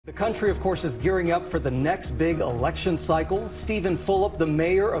The country, of course, is gearing up for the next big election cycle. Steven Fulop, the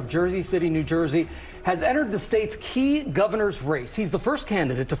mayor of Jersey City, New Jersey, has entered the state's key governor's race. He's the first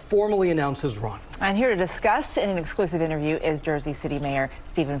candidate to formally announce his run. And here to discuss in an exclusive interview is Jersey City Mayor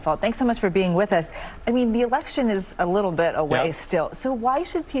Steven Fulop. Thanks so much for being with us. I mean, the election is a little bit away still. So why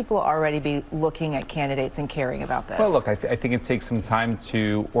should people already be looking at candidates and caring about this? Well, look, I think it takes some time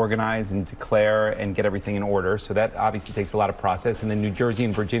to organize and declare and get everything in order. So that obviously takes a lot of process. And then New Jersey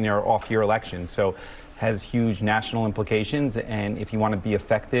and Virginia are off-year elections. So has huge national implications. And if you want to be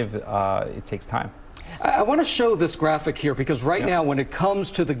effective, it takes time. I want to show this graphic here because right now, when it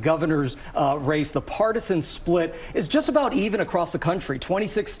comes to the governor's race, the partisan split is just about even across the country.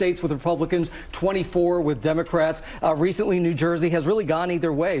 26 states with Republicans, 24 with Democrats. Recently, New Jersey has really gone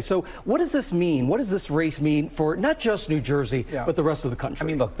either way. So what does this mean? What does this race mean for not just New Jersey, but the rest of the country? I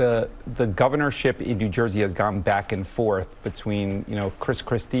mean, look, the governorship in New Jersey has gone back and forth between, Chris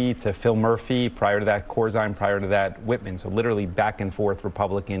Christie to Phil Murphy, prior to that Corzine, prior to that Whitman. So literally back and forth,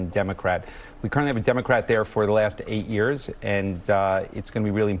 Republican, Democrat. We currently have a Democrat there for the last 8 years, and it's going to be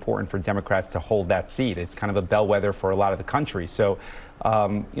really important for Democrats to hold that seat. It's kind of a bellwether for a lot of the country. So,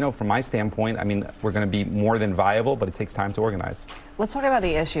 from my standpoint, I mean, we're going to be more than viable, but it takes time to organize. Let's talk about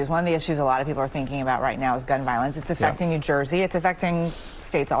the issues. One of the issues a lot of people are thinking about right now is gun violence. It's affecting New Jersey. It's affecting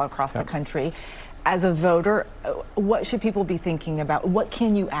states all across the country. As a voter, what should people be thinking about? What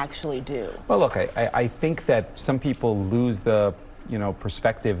can you actually do? Well, look, I think that some people lose the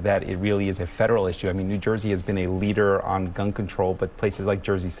perspective that it really is a federal issue. I mean, New Jersey has been a leader on gun control, but places like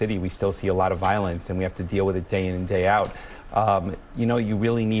Jersey City, we still see a lot of violence, and we have to deal with it day in and day out. You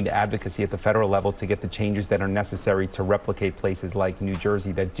really need advocacy at the federal level to get the changes that are necessary to replicate places like New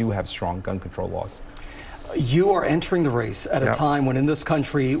Jersey that do have strong gun control laws. You are entering the race at a time when in this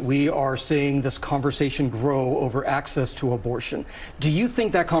country we are seeing this conversation grow over access to abortion. Do you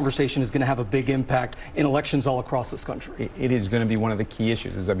think that conversation is going to have a big impact in elections all across this country? It is going to be one of the key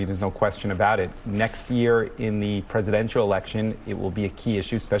issues. I mean, there's no question about it. Next year in the presidential election, it will be a key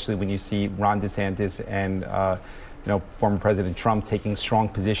issue, especially when you see Ron DeSantis and former President Trump taking strong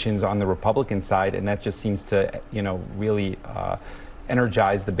positions on the Republican side, and that just seems to, really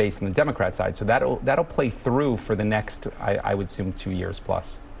energize the base on the Democrat side. So that'll play through for the next, I would assume, 2 years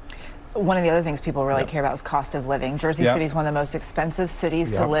plus. One of the other things people really care about is cost of living. Jersey City is one of the most expensive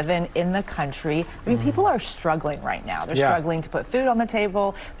cities to live in the country. I mean, people are struggling right now. They're struggling to put food on the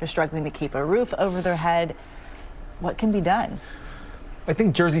table. They're struggling to keep a roof over their head. What can be done? I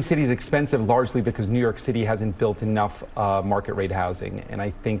think Jersey City is expensive largely because New York City hasn't built enough market rate housing. And I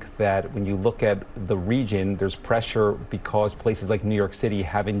think that when you look at the region, there's pressure because places like New York City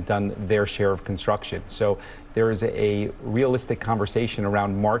haven't done their share of construction. So there is a realistic conversation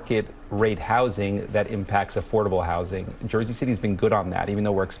around market rate housing that impacts affordable housing. Jersey City has been good on that, even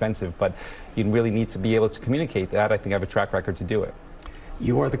though we're expensive. But you really need to be able to communicate that. I think I have a track record to do it.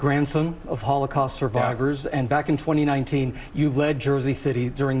 You are the grandson of Holocaust survivors, and back in 2019, you led Jersey City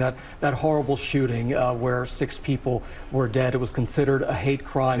during that horrible shooting where 6 people were dead. It was considered a hate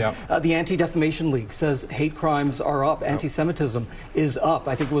crime. The Anti-Defamation League says hate crimes are up. Anti-Semitism is up.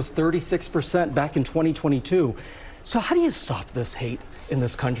 I think it was 36% back in 2022. So how do you stop this hate in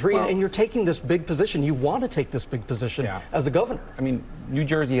this country? And you're taking this big position. You want to take this big position as a governor. I mean, New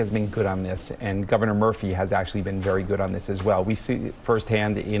Jersey has been good on this, and Governor Murphy has actually been very good on this as well. We see it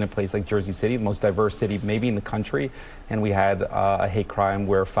firsthand in a place like Jersey City, the most diverse city maybe in the country, and we had a hate crime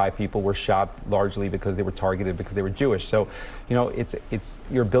where 5 people were shot largely because they were targeted because they were Jewish. So, it's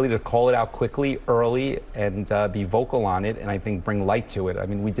your ability to call it out quickly, early, and be vocal on it, and I think bring light to it. I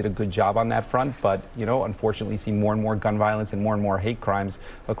mean, we did a good job on that front, but, unfortunately see more and more gun violence and more hate crimes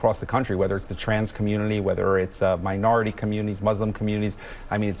across the country, whether it's the trans community, whether it's minority communities, Muslim communities.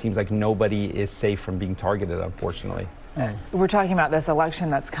 I mean, it seems like nobody is safe from being targeted, unfortunately. We're talking about this election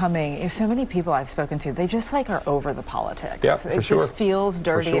that's coming. So many people I've spoken to, they just are over the politics. It just feels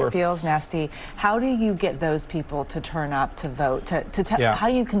dirty. It feels nasty. How do you get those people to turn up to vote? How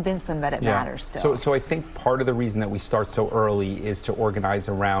do you convince them that it matters still? So I think part of the reason that we start so early is to organize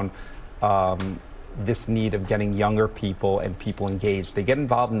around this need of getting younger people and people engaged. They get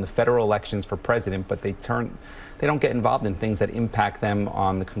involved in the federal elections for president, but they don't get involved in things that impact them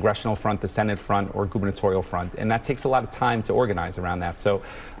on the congressional front, the Senate front, or gubernatorial front. And that takes a lot of time to organize around that. So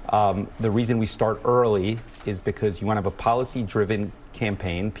the reason we start early is because you want to have a policy-driven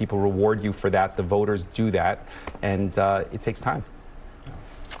campaign. People reward you for that. The voters do that. And it takes time.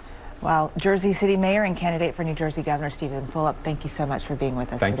 Well, Jersey City Mayor and candidate for New Jersey Governor Steven Fulop, thank you so much for being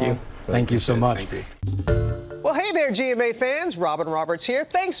with us today. Thank you so much. Thank you. Well, hey, Hey there, GMA fans. Robin Roberts here.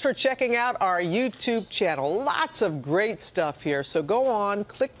 Thanks for checking out our YouTube channel. Lots of great stuff here. So go on,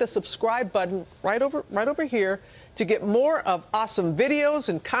 click the subscribe button right over here to get more of awesome videos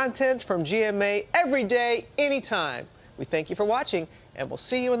and content from GMA every day, anytime. We thank you for watching, and we'll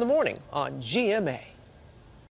see you in the morning on GMA.